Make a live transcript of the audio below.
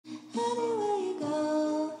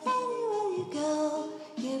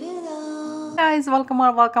guys, welcome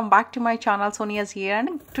or welcome back to my channel. Sonia's here,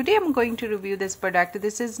 and today I'm going to review this product.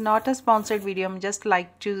 This is not a sponsored video. I'm just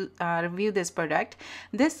like to review this product.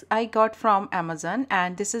 This I got from Amazon,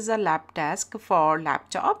 and this is a lap desk for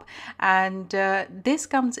laptop, and this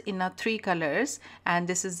comes in a 3 colors, and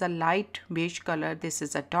this is a light beige color, this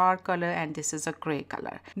is a dark color, and this is a gray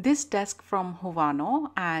color. This desk from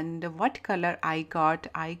HUANUO, and what color I got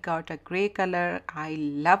a gray color. I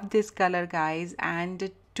love this color, guys, and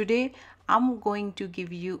today I'm going to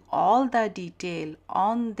give you all the detail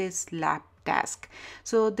on this lap desk.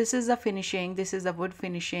 So this is the finishing, this is the wood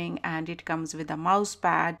finishing, and it comes with a mouse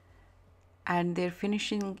pad, and their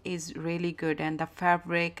finishing is really good, and the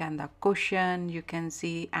fabric and the cushion you can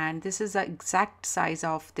see, and this is the exact size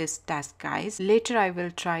of this desk, guys. Later I will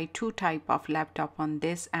try 2 type of laptop on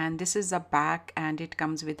this, and this is the back, and it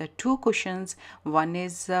comes with the 2 cushions. One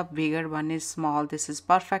is bigger, one is small. This is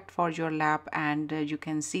perfect for your lap, and you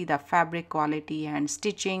can see the fabric quality and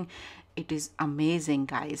stitching. It is amazing,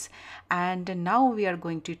 guys. And now we are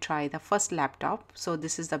going to try the first laptop. So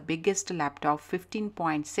this is the biggest laptop,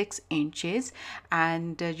 15.6 inches,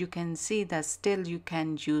 and you can see that still you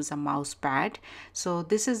can use a mouse pad. So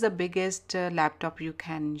this is the biggest laptop you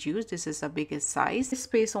can use. This is the biggest size. This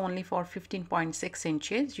space only for 15.6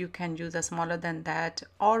 inches. You can use a smaller than that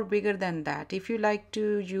or bigger than that. If you like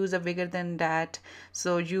to use a bigger than that,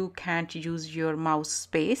 so you can't use your mouse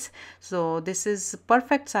space. So this is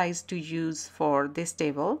perfect size to use for this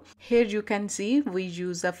table. Here you can see we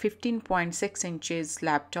use a 15.6 inches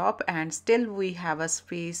laptop, and still we have a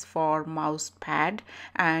space for mouse pad,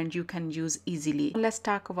 and you can use easily. Let's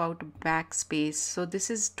talk about back space. So this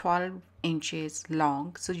is 12 inches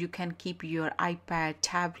long, so you can keep your iPad,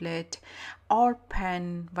 tablet or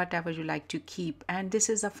pen, whatever you like to keep, and this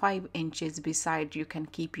is a 5 inches beside you can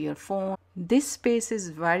keep your phone. This space is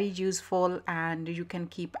very useful, and you can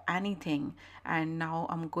keep anything. And now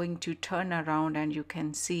I'm going to turn around, and you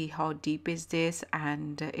can see how deep is this,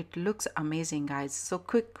 and it looks amazing, guys. So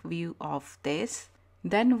quick view of this.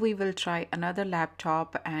 Then we will try another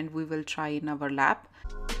laptop, and we will try in our lap.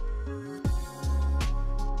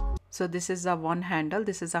 So this is a one handle,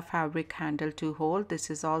 this is a fabric handle to hold. This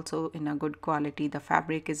is also in a good quality. The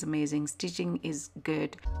fabric is amazing, stitching is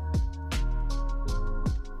good.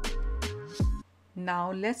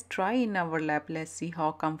 Now let's try in our lap. Let's see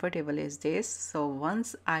how comfortable is this. So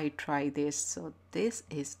once I try this, so this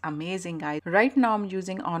is amazing, guys. Right now I'm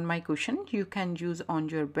using on my cushion. You can use on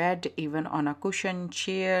your bed, even on a cushion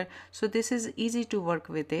chair. So this is easy to work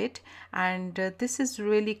with it, and this is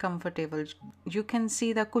really comfortable. You can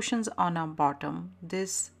see the cushions on our bottom.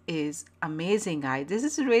 This is amazing, guys. This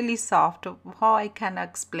is really soft. How I can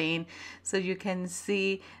explain? So you can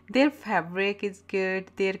see their fabric is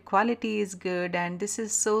good, their quality is good, and this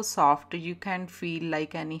is so soft. You can't feel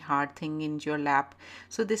like any hard thing in your lap.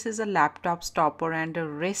 So this is a laptop stopper and a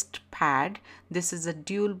wrist pad. This is a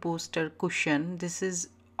dual booster cushion. This is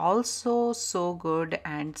also so good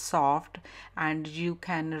and soft, and you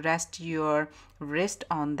can rest your wrist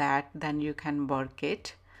on that, then you can work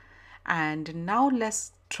it. And now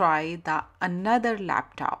let's try the another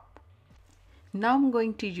laptop. Now I'm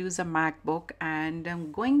going to use a MacBook, and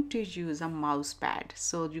I'm going to use a mouse pad.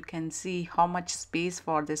 So you can see how much space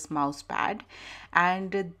for this mouse pad,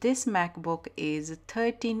 and this MacBook is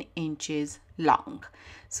 13 inches long.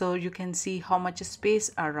 So you can see how much space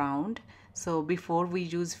around. So before we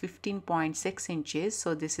use 15.6 inches,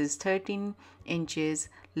 so this is 13 inches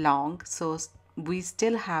long. So we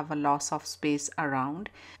still have a loss of space around.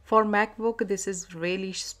 For MacBook, this is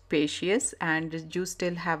really spacious, and you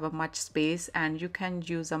still have a much space, and you can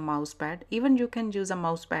use a mouse pad. Even you can use a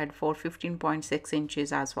mouse pad for 15.6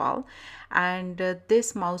 inches as well. And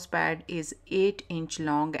this mouse pad is 8 inch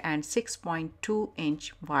long and 6.2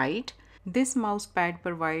 inch wide. This mouse pad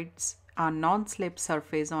provides a non-slip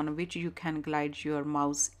surface on which you can glide your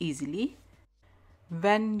mouse easily.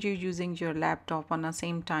 When you're using your laptop on the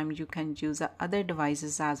same time, you can use other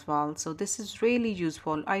devices as well. So this is really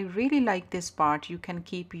useful. I really like this part. You can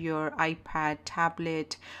keep your iPad,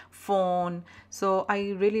 tablet, phone. So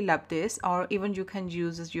I really love this. Or even you can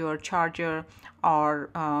use your charger, or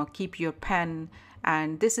keep your pen.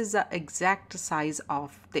 And this is the exact size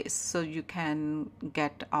of this, so you can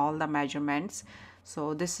get all the measurements.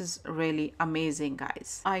 So this is really amazing,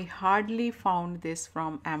 guys. I hardly found this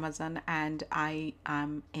from Amazon, and I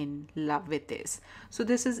am in love with this. So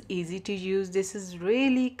this is easy to use, this is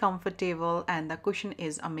really comfortable, and the cushion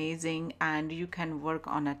is amazing, and you can work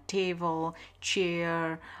on a table,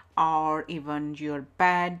 chair, or even your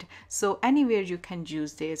bed. So anywhere you can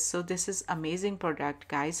use this. So this is amazing product,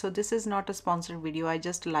 guys. So this is not a sponsored video. I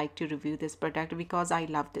just like to review this product because I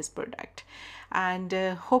love this product. And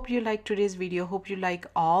hope you like today's video. Hope you like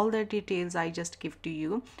all the details I just give to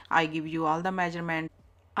you. I give you all the measurements.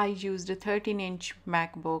 I used a 13-inch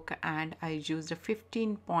MacBook and I used a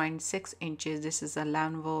 15.6 inches. This is a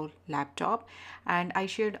Lenovo laptop, and I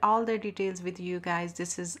shared all the details with you guys.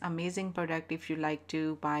 This is amazing product. If you like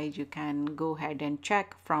to buy, you can go ahead and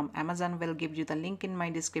check from Amazon. Will give you the link in my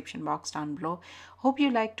description box down below. Hope you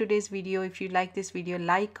liked today's video. If you like this video,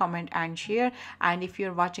 like, comment and share. And if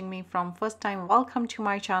you're watching me from first time, welcome to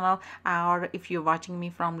my channel. Or if you're watching me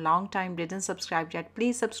from long time, didn't subscribe yet,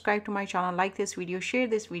 please subscribe to my channel, like this video, share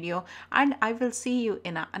this video, and I will see you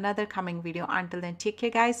in another coming video. Until then, take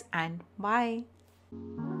care guys, and bye.